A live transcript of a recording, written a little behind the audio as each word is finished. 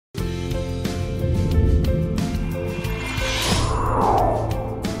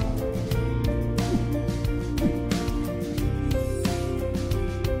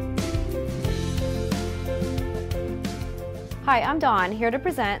Hi, I'm Dawn, here to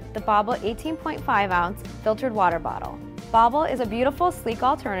present the Bobble 18.5-ounce filtered water bottle. Bobble is a beautiful, sleek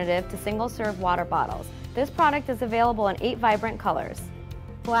alternative to single-serve water bottles. This product is available in 8 vibrant colors: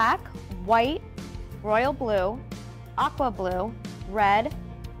 black, white, royal blue, aqua blue, red,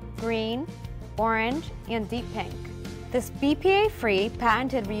 green, orange, and deep pink. This BPA-free,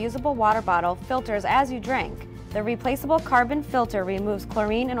 patented reusable water bottle filters as you drink. The replaceable carbon filter removes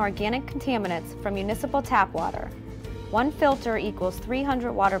chlorine and organic contaminants from municipal tap water. One filter equals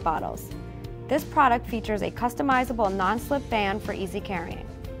 300 water bottles. This product features a customizable non-slip band for easy carrying.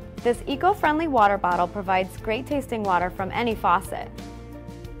 This eco-friendly water bottle provides great tasting water from any faucet.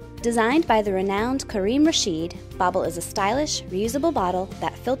 Designed by the renowned Kareem Rashid, Bobble is a stylish, reusable bottle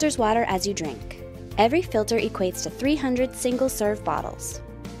that filters water as you drink. Every filter equates to 300 single-serve bottles.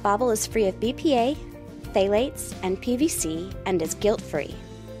 Bobble is free of BPA, phthalates, and PVC and is guilt-free.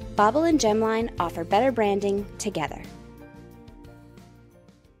 Bobble and Gemline offer better branding together.